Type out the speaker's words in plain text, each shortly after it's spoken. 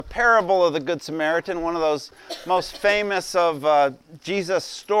parable of the Good Samaritan, one of those most famous of Jesus'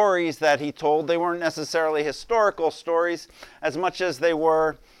 stories that he told. They weren't necessarily historical stories as much as they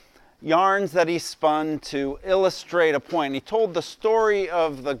were yarns that he spun to illustrate a point. He told the story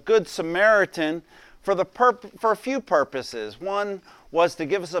of the Good Samaritan for a few purposes. One was to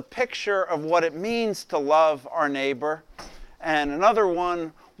give us a picture of what it means to love our neighbor, and another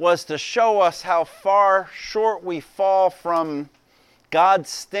one was to show us how far short we fall from God's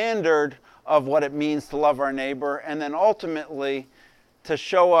standard of what it means to love our neighbor, and then ultimately to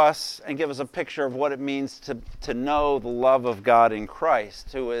show us and give us a picture of what it means to know the love of God in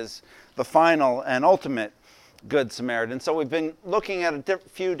Christ, who is the final and ultimate Good Samaritan. So we've been looking at a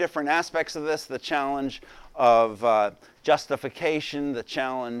few different aspects of this, the challenge of justification, the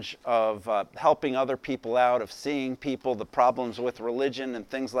challenge of helping other people out, of seeing people, the problems with religion and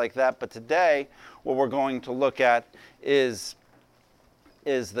things like that. But today, what we're going to look at is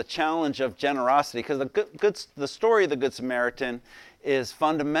the challenge of generosity, because the story of the Good Samaritan is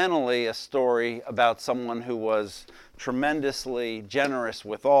fundamentally a story about someone who was tremendously generous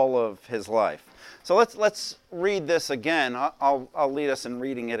with all of his life. So let's read this again. I'll lead us in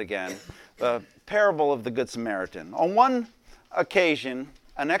reading it again. The parable of the Good Samaritan. On one occasion,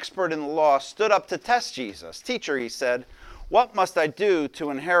 an expert in the law stood up to test Jesus. "Teacher," he said, "what must I do to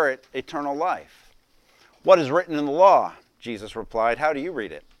inherit eternal life?" "What is written in the law?" Jesus replied. "How do you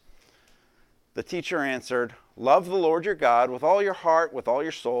read it?" The teacher answered, "Love the Lord your God with all your heart, with all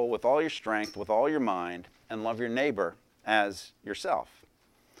your soul, with all your strength, with all your mind, and love your neighbor as yourself."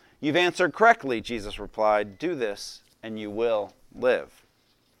 "You've answered correctly," Jesus replied. "Do this, and you will live."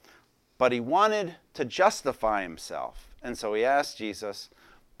 But he wanted to justify himself, and so he asked Jesus,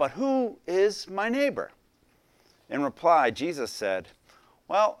 "But who is my neighbor?" In reply, Jesus said,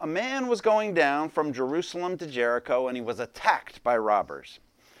 "Well, a man was going down from Jerusalem to Jericho, and he was attacked by robbers.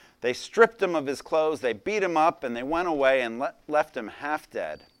 They stripped him of his clothes, they beat him up, and they went away and left him half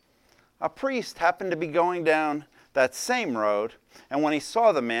dead. A priest happened to be going down that same road, and when he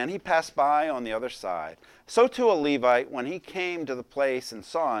saw the man, he passed by on the other side. So too a Levite, when he came to the place and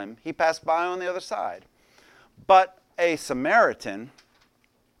saw him, he passed by on the other side. But a Samaritan,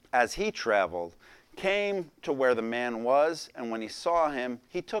 as he traveled, came to where the man was, and when he saw him,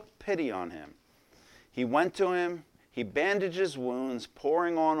 he took pity on him. He went to him, he bandaged his wounds,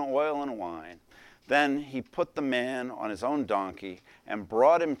 pouring on oil and wine. Then he put the man on his own donkey and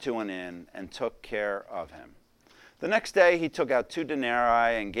brought him to an inn and took care of him. The next day he took out 2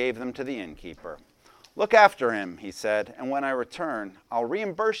 denarii and gave them to the innkeeper. 'Look after him,' he said, 'and when I return, I'll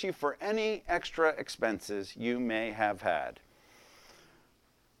reimburse you for any extra expenses you may have had.'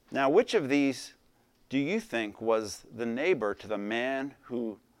 Now, which of these do you think was the neighbor to the man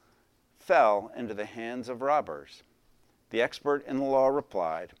who fell into the hands of robbers?" The expert in the law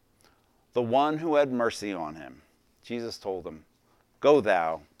replied, "The one who had mercy on him." Jesus told him, "Go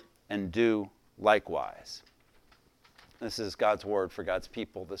thou and do likewise." This is God's word for God's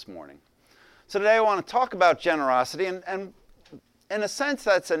people this morning. So today I want to talk about generosity, and in a sense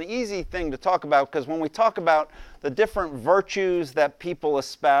that's an easy thing to talk about, because when we talk about the different virtues that people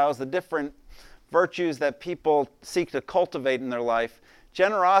espouse, the different virtues that people seek to cultivate in their life,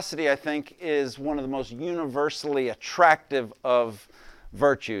 generosity, I think, is one of the most universally attractive of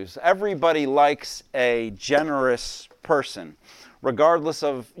virtues. Everybody likes a generous person, regardless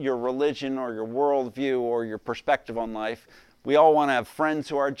of your religion or your worldview or your perspective on life. We all want to have friends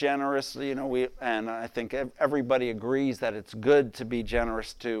who are generous, and I think everybody agrees that it's good to be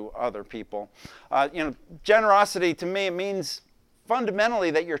generous to other people. Generosity to me, it means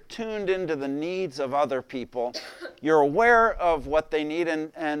fundamentally that you're tuned into the needs of other people. You're aware of what they need,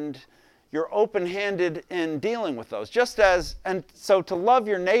 and you're open-handed in dealing with those. And so to love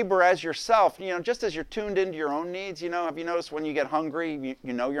your neighbor as yourself, just as you're tuned into your own needs, have you noticed when you get hungry,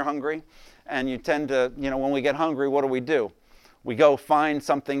 you know you're hungry, and you tend to, when we get hungry, what do? We go find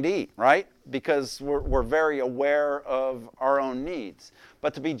something to eat, right? Because we're very aware of our own needs.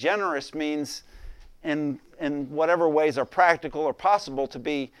 But to be generous means, in whatever ways are practical or possible, to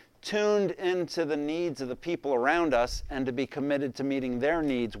be tuned into the needs of the people around us and to be committed to meeting their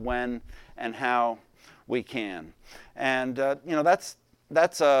needs when and how we can. And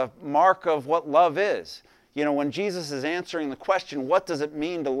that's a mark of what love is. When Jesus is answering the question, what does it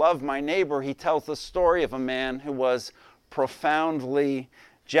mean to love my neighbor, he tells the story of a man who was profoundly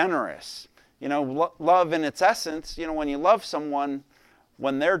generous. Love in its essence, when you love someone,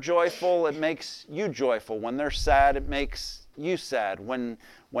 when they're joyful, it makes you joyful. When they're sad, it makes you sad. When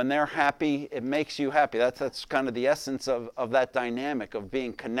they're happy, it makes you happy. That's kind of the essence of that dynamic of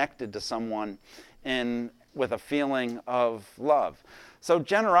being connected to someone with a feeling of love. So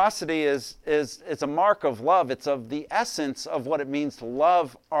generosity is a mark of love. It's of the essence of what it means to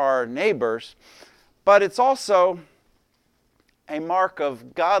love our neighbors, but it's also a mark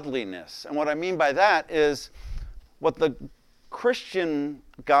of godliness. And what I mean by that is what the Christian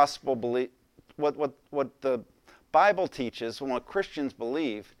gospel believe, what the Bible teaches, and what Christians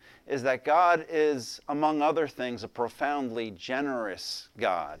believe, is that God is, among other things, a profoundly generous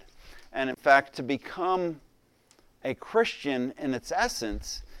God. And in fact, to become a Christian in its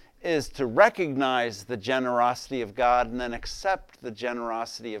essence is to recognize the generosity of God and then accept the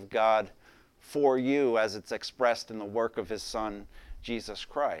generosity of God for you as it's expressed in the work of his Son, Jesus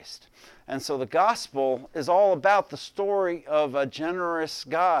Christ. And so the gospel is all about the story of a generous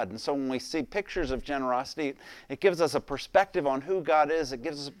God. And so when we see pictures of generosity, it gives us a perspective on who God is. It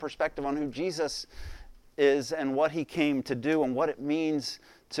gives us a perspective on who Jesus is and what he came to do and what it means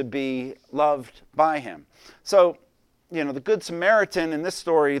to be loved by him. So, the Good Samaritan in this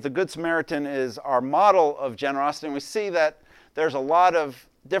story, the Good Samaritan is our model of generosity, and we see that there's a lot of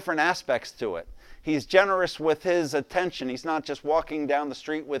different aspects to it. He's generous with his attention. He's not just walking down the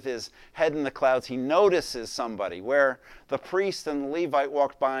street with his head in the clouds. He notices somebody, where the priest and the Levite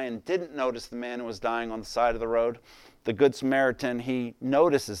walked by and didn't notice the man who was dying on the side of the road. The Good Samaritan, he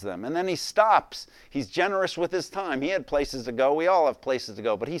notices them. And then he stops. He's generous with his time. He had places to go. We all have places to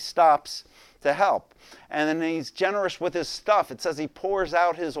go. But he stops to help. And then he's generous with his stuff. It says he pours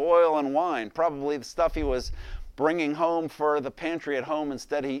out his oil and wine, probably the stuff he was bringing home for the pantry at home.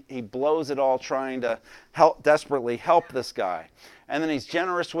 Instead, he blows it all trying to desperately help this guy. And then he's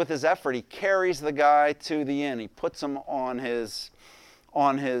generous with his effort. He carries the guy to the inn. He puts him on his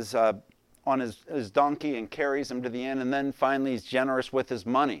donkey and carries him to the inn. And then finally, he's generous with his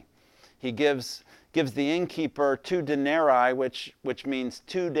money. He gives the innkeeper 2 denarii, which means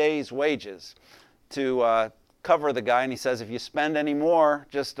 2 days' wages, to cover the guy. And he says, if you spend any more,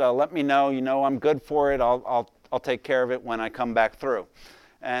 just let me know. I'm good for it. I'll take care of it when I come back through.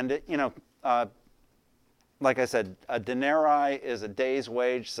 And like I said, a denarii is a day's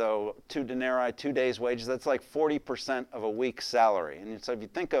wage. So 2 denarii, 2 days' wages. That's like 40% of a week's salary. And so if you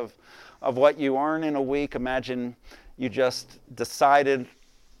think of what you earn in a week, imagine you just decided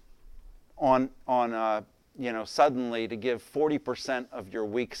suddenly to give 40% of your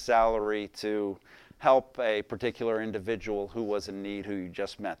week's salary to help a particular individual who was in need, who you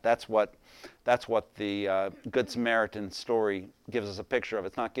just met. That's what the Good Samaritan story gives us a picture of.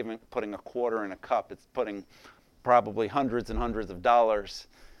 It's not putting a quarter in a cup. It's putting probably hundreds and hundreds of dollars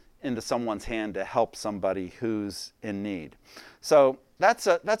into someone's hand to help somebody who's in need. So that's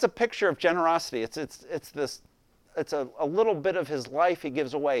a picture of generosity. It's a little bit of his life he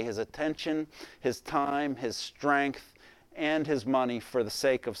gives away, his attention, his time, his strength, and his money for the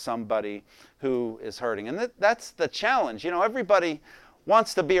sake of somebody who is hurting. And that's the challenge. Everybody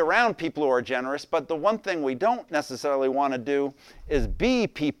wants to be around people who are generous, but the one thing we don't necessarily want to do is be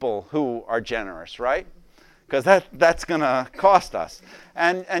people who are generous, right? Because that's going to cost us.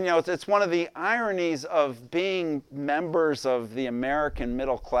 And it's one of the ironies of being members of the American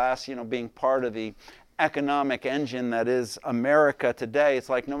middle class, being part of the economic engine that is America today. It's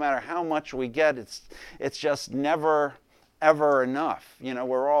like no matter how much we get, it's just never ever enough.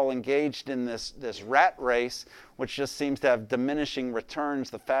 We're all engaged in this rat race, which just seems to have diminishing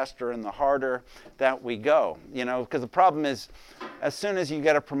returns the faster and the harder that we go. Because the problem is, as soon as you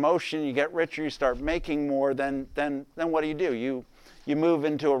get a promotion, you get richer, you start making more, then what do? You move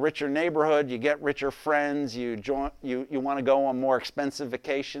into a richer neighborhood, you get richer friends, you want to go on more expensive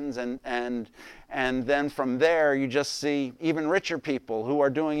vacations, and then from there you just see even richer people who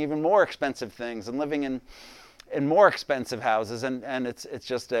are doing even more expensive things and living in more expensive houses, and it's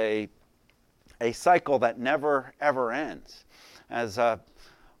just a cycle that never ever ends. As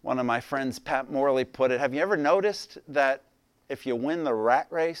one of my friends, Pat Morley, put it, have you ever noticed that if you win the rat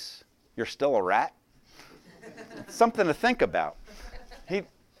race, you're still a rat? It's something to think about.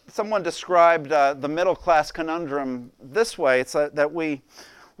 Someone described the middle class conundrum this way. It's that we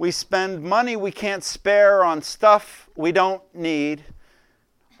spend money we can't spare on stuff we don't need,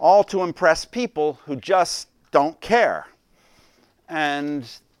 all to impress people who just don't care. And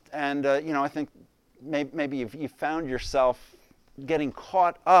I think maybe you found yourself getting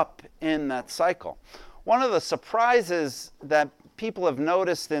caught up in that cycle. One of the surprises that people have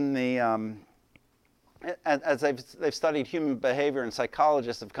noticed in the as they've studied human behavior and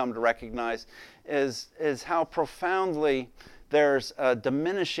psychologists have come to recognize is how profoundly there's a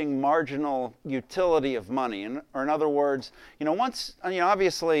diminishing marginal utility of money. Or in other words,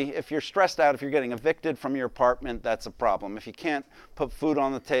 obviously if you're stressed out, if you're getting evicted from your apartment, that's a problem. If you can't put food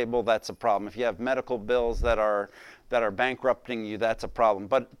on the table, that's a problem. If you have medical bills that are that are bankrupting you, that's a problem.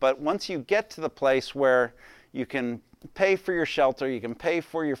 But once you get to the place where you can pay for your shelter, you can pay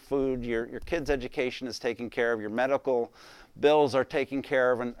for your food, your kids' education is taken care of, your medical bills are taken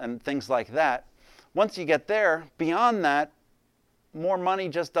care of, and things like that. Once you get there, beyond that, more money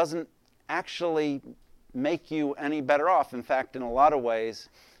just doesn't actually make you any better off. In fact, in a lot of ways,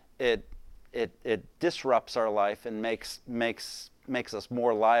 it disrupts our life and makes us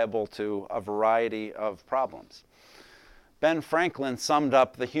more liable to a variety of problems. Ben Franklin summed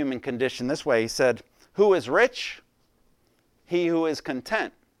up the human condition this way. He said, "Who is rich? He who is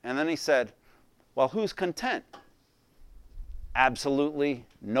content." And then he said, "Well, who's content?" Absolutely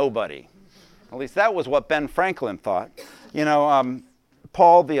nobody. At least that was what Ben Franklin thought.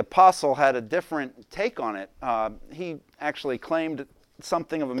 Paul the Apostle had a different take on it. He actually claimed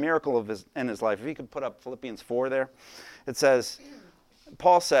something of a miracle in his life. If you could put up Philippians 4 there. It says,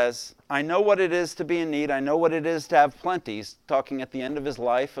 Paul says, "I know what it is to be in need. I know what it is to have plenty." He's talking at the end of his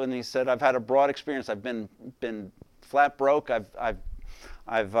life, and he said, "I've had a broad experience. I've been flat broke. I've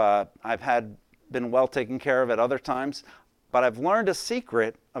been well taken care of at other times, but I've learned a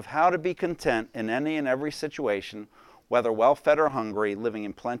secret of how to be content in any and every situation, whether well-fed or hungry, living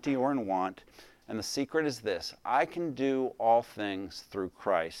in plenty or in want. And the secret is this: I can do all things through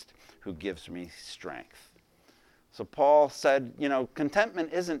Christ who gives me strength." So Paul said,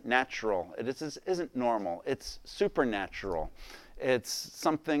 contentment isn't natural. It isn't normal. It's supernatural. It's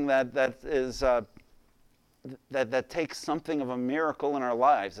something that takes something of a miracle in our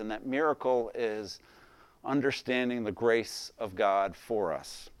lives, and that miracle is understanding the grace of God for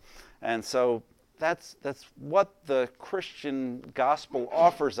us. And so that's what the Christian gospel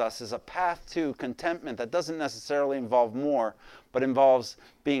offers us, is a path to contentment that doesn't necessarily involve more, but involves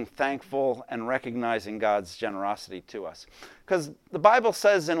being thankful and recognizing God's generosity to us. Because the Bible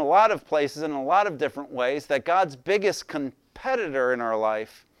says in a lot of places, in a lot of different ways, that God's biggest competitor in our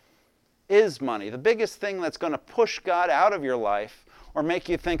life is money. The biggest thing that's going to push God out of your life or make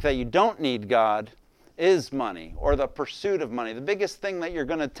you think that you don't need God is money, or the pursuit of money. The biggest thing that you're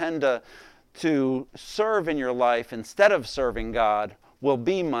going to tend to serve in your life instead of serving God will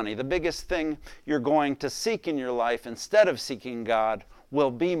be money. The biggest thing you're going to seek in your life instead of seeking God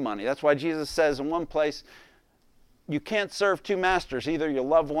will be money. That's why Jesus says in one place, you can't serve two masters. Either you'll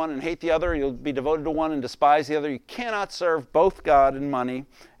love one and hate the other, or you'll be devoted to one and despise the other. You cannot serve both God and money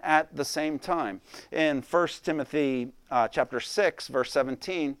at the same time. In 1 Timothy chapter 6, verse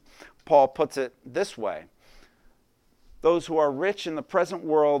 17, Paul puts it this way: "Those who are rich in the present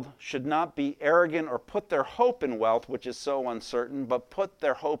world should not be arrogant or put their hope in wealth, which is so uncertain, but put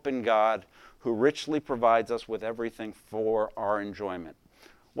their hope in God, who richly provides us with everything for our enjoyment."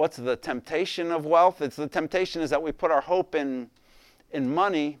 What's the temptation of wealth? The temptation is that we put our hope in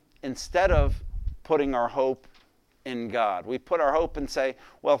money instead of putting our hope in God. We put our hope and say,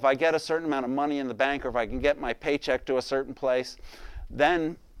 well, if I get a certain amount of money in the bank, or if I can get my paycheck to a certain place,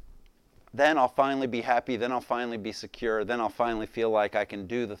 then I'll finally be happy, then I'll finally be secure, then I'll finally feel like I can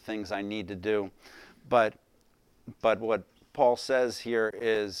do the things I need to do. But what Paul says here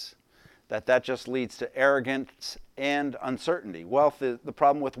is that just leads to arrogance and uncertainty. The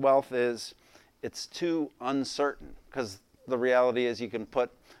problem with wealth is it's too uncertain, because the reality is you can put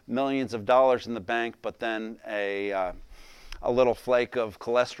millions of dollars in the bank, but then a little flake of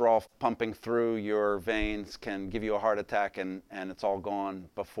cholesterol pumping through your veins can give you a heart attack, and it's all gone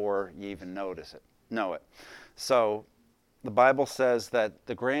before you even know it. So the Bible says that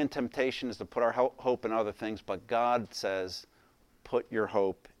the grand temptation is to put our hope in other things, but God says, put your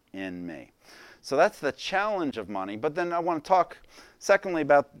hope in me. So that's the challenge of money. But then I want to talk, secondly,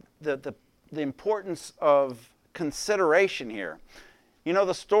 about the importance of consideration here. You know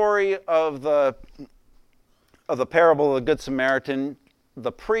the story of the parable of the Good Samaritan.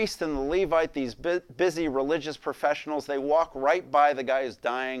 The priest and the Levite, these busy religious professionals, they walk right by the guy who's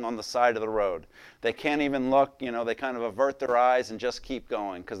dying on the side of the road. They can't even look, they kind of avert their eyes and just keep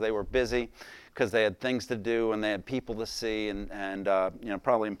going because they were busy, because they had things to do and they had people to see and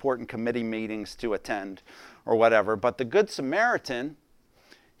probably important committee meetings to attend or whatever. But the Good Samaritan,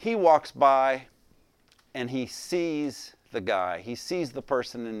 he walks by and he sees the guy. He sees the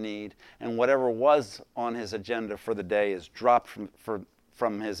person in need, and whatever was on his agenda for the day is dropped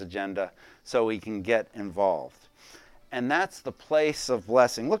from his agenda so he can get involved. And that's the place of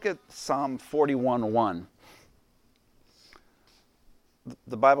blessing. Look at Psalm 41:1.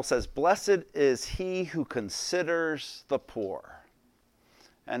 The Bible says, "Blessed is he who considers the poor."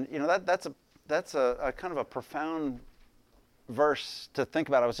 And that's a kind of a profound verse to think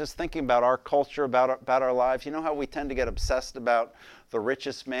about. I was just thinking about our culture, about our lives. You know how we tend to get obsessed about the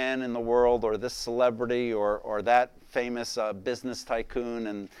richest man in the world, or this celebrity, or that famous business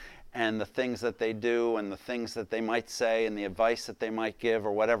tycoon, and the things that they do, and the things that they might say, and the advice that they might give,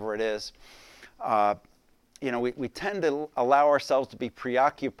 or whatever it is. We tend to allow ourselves to be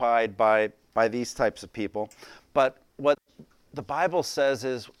preoccupied by these types of people. But what the Bible says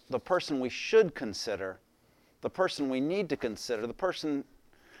is the person we should consider, the person we need to consider, the person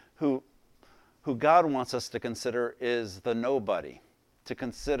who God wants us to consider is the nobody. To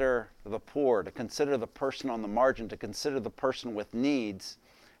consider the poor, to consider the person on the margin, to consider the person with needs,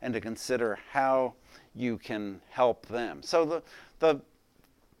 and to consider how you can help them. So the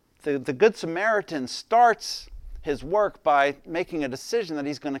Good Samaritan starts his work by making a decision that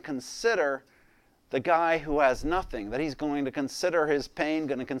he's going to consider the guy who has nothing, that he's going to consider his pain,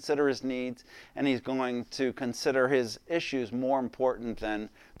 going to consider his needs, and he's going to consider his issues more important than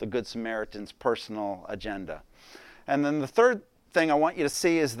the Good Samaritan's personal agenda. And then the third thing I want you to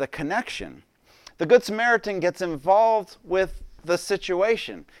see is the connection. The Good Samaritan gets involved with the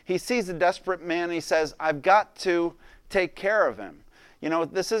situation. He sees a desperate man and he says, I've got to take care of him.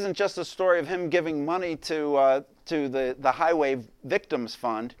 This isn't just a story of him giving money to the Highway Victims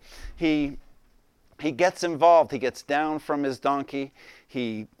Fund. He gets involved. He gets down from his donkey.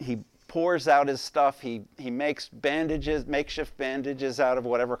 He pours out his stuff. He makes bandages, makeshift bandages out of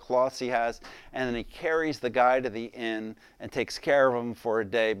whatever cloths he has, and then he carries the guy to the inn and takes care of him for a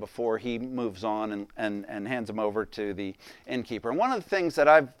day before he moves on and hands him over to the innkeeper. And one of the things that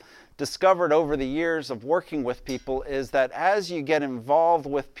I've discovered over the years of working with people is that as you get involved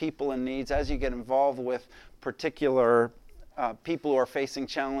with people in needs, as you get involved with particular people who are facing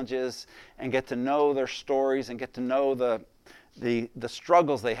challenges and get to know their stories and get to know the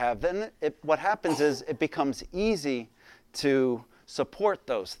struggles they have, then what happens is it becomes easy to support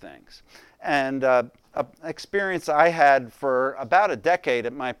those things. And an experience I had for about a decade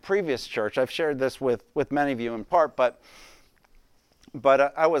at my previous church, I've shared this with many of you in part, but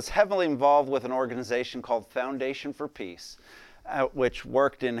I was heavily involved with an organization called Foundation for Peace, which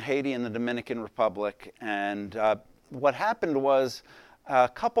worked in Haiti and the Dominican Republic. And what happened was a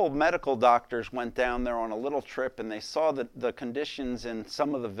couple of medical doctors went down there on a little trip, and they saw the conditions in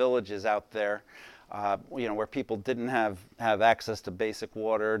some of the villages out there, where people didn't have access to basic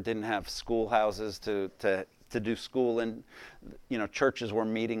water, didn't have schoolhouses to do school in. Churches were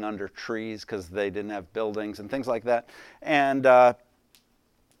meeting under trees because they didn't have buildings and things like that.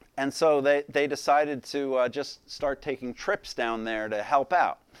 And so they decided to just start taking trips down there to help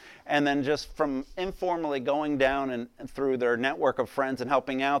out. And then just from informally going down and through their network of friends and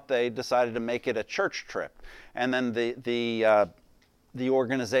helping out, they decided to make it a church trip. And then the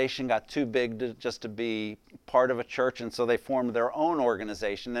organization got too big to be part of a church, and so they formed their own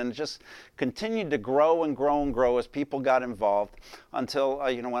organization, and it just continued to grow and grow and grow as people got involved until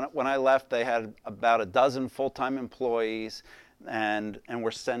when I left, they had about a dozen full-time employees, and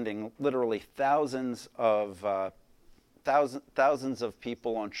were sending literally thousands of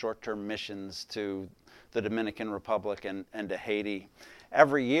people on short-term missions to the Dominican Republic and to Haiti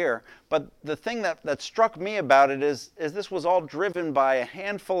every year. But the thing that struck me about it is this was all driven by a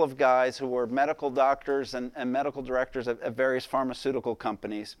handful of guys who were medical doctors and medical directors at various pharmaceutical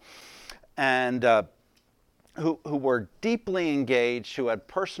companies, and who were deeply engaged, who had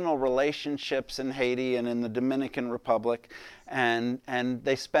personal relationships in Haiti and in the Dominican Republic, and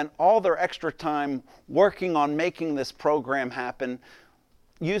they spent all their extra time working on making this program happen,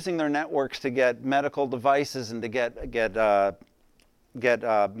 using their networks to get medical devices and to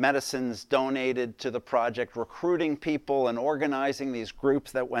get medicines donated to the project, recruiting people and organizing these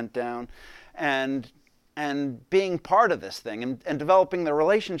groups that went down, and being part of this thing and developing the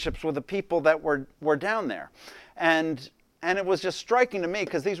relationships with the people that were down there. And it was just striking to me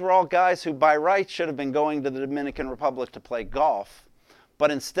because these were all guys who by rights should have been going to the Dominican Republic to play golf,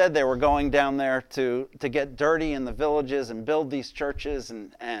 but instead they were going down there to get dirty in the villages and build these churches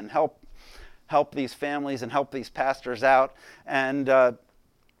and help these families and help these pastors out. And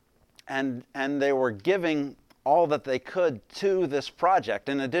they were giving all that they could to this project,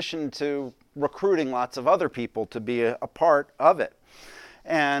 in addition to recruiting lots of other people to be a part of it.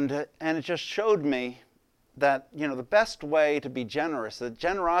 And it just showed me that, the best way to be generous, that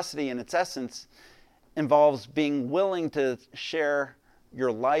generosity in its essence involves being willing to share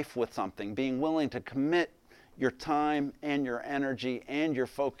your life with something, being willing to commit your time and your energy and your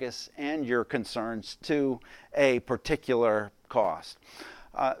focus and your concerns to a particular cause.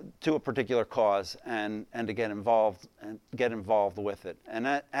 to a particular cause and to get involved with it.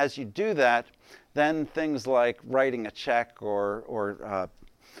 And as you do that, then things like writing a check or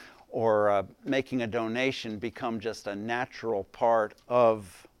making a donation become just a natural part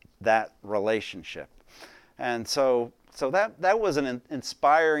of that relationship. And so that was an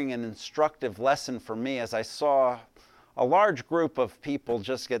inspiring and instructive lesson for me as I saw a large group of people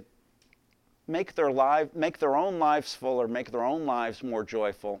just make their own lives fuller, make their own lives more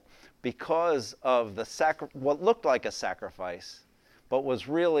joyful because of what looked like a sacrifice, but was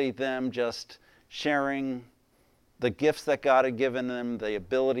really them just sharing the gifts that God had given them, the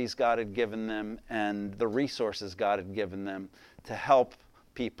abilities God had given them, and the resources God had given them to help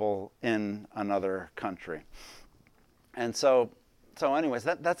people in another country. And so anyways,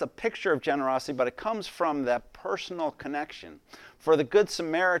 that's a picture of generosity, but it comes from that personal connection. For the Good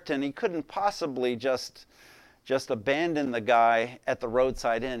Samaritan, he couldn't possibly just abandon the guy at the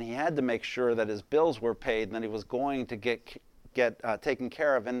roadside inn. He had to make sure that his bills were paid and that he was going to get taken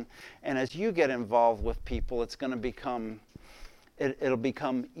care of. And as you get involved with people, it's going to become it'll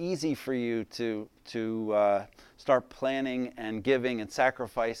become easy for you to start planning and giving and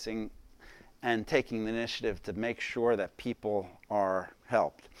sacrificing and taking the initiative to make sure that people are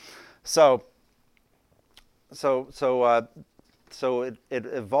helped. So it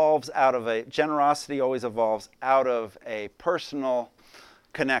evolves out of generosity always evolves out of a personal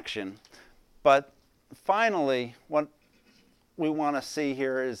connection. But finally, what we want to see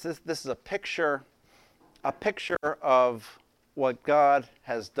here is this is a picture of what God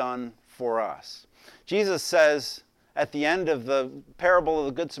has done for us. Jesus says at the end of the parable of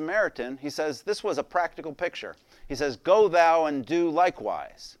the Good Samaritan, he says this was a practical picture. He says, "Go thou and do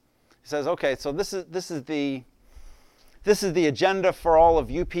likewise." He says, okay, so this is the agenda for all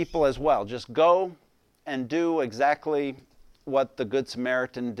of you people as well. Just go and do exactly what the Good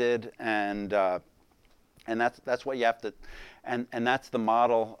Samaritan did, and that's what you have to, and that's the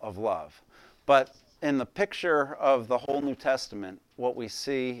model of love. But in the picture of the whole New Testament, what we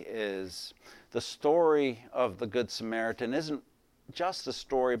see is the story of the Good Samaritan isn't just a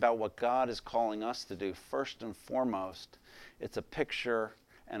story about what God is calling us to do. First and foremost, it's a picture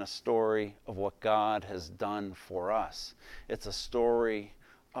and a story of what God has done for us. It's a story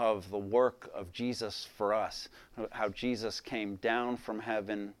of the work of Jesus for us, how Jesus came down from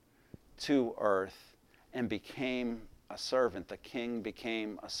heaven to earth and became a servant. The king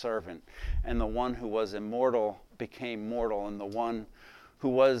became a servant, and the one who was immortal became mortal, and the one who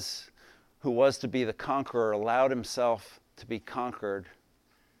was to be the conqueror allowed himself to be conquered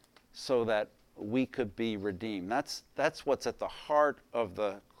so that we could be redeemed. That's what's at the heart of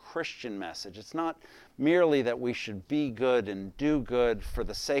the Christian message. It's not merely that we should be good and do good for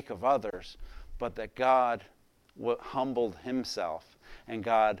the sake of others, but that God humbled himself, and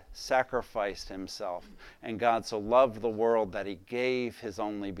God sacrificed himself, and God so loved the world that he gave his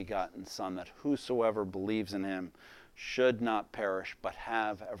only begotten Son, that whosoever believes in him should not perish but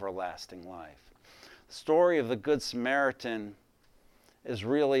have everlasting life. The story of the Good Samaritan is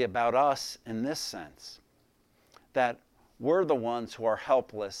really about us in this sense, that we're the ones who are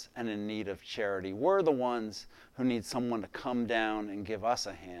helpless and in need of charity. We're the ones who need someone to come down and give us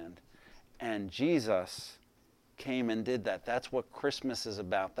a hand. And Jesus came and did that. That's what Christmas is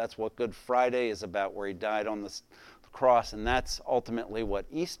about. That's what Good Friday is about, where he died on the cross. And that's ultimately what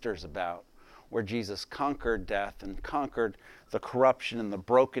Easter's about, where Jesus conquered death and conquered the corruption and the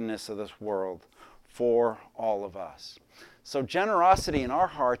brokenness of this world for all of us. So generosity in our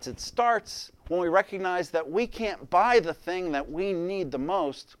hearts, it starts when we recognize that we can't buy the thing that we need the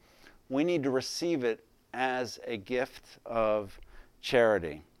most. We need to receive it as a gift of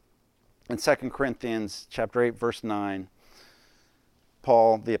charity. In 2 Corinthians chapter 8, verse 9,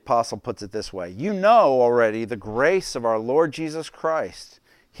 Paul, the apostle, puts it this way: "You know already the grace of our Lord Jesus Christ.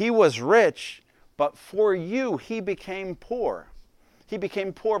 He was rich, but for you he became poor. He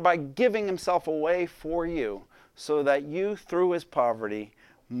became poor by giving himself away for you, so that you, through his poverty,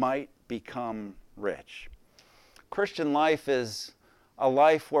 might become rich." Christian life is a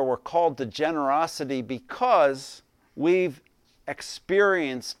life where we're called to generosity because we've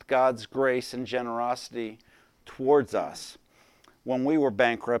experienced God's grace and generosity towards us when we were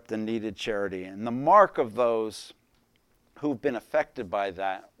bankrupt and needed charity. And the mark of those who've been affected by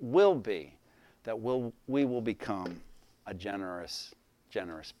that will be that we will become a generous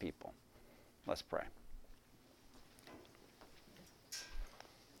people. Let's pray.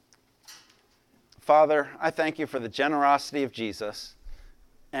 Father, I thank you for the generosity of Jesus,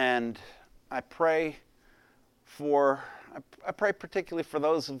 and I pray particularly for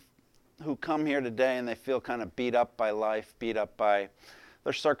those who come here today and they feel kind of beat up by life, beat up by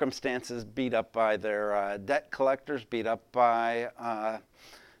their circumstances, beat up by their debt collectors, beat up by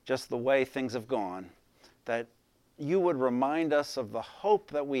just the way things have gone, that you would remind us of the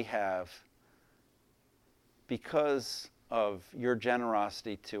hope that we have because of your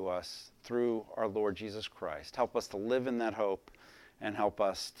generosity to us through our Lord Jesus Christ. Help us to live in that hope, and help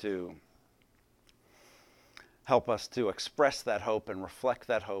us to express that hope and reflect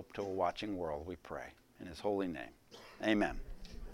that hope to a watching world, we pray. In his holy name, amen.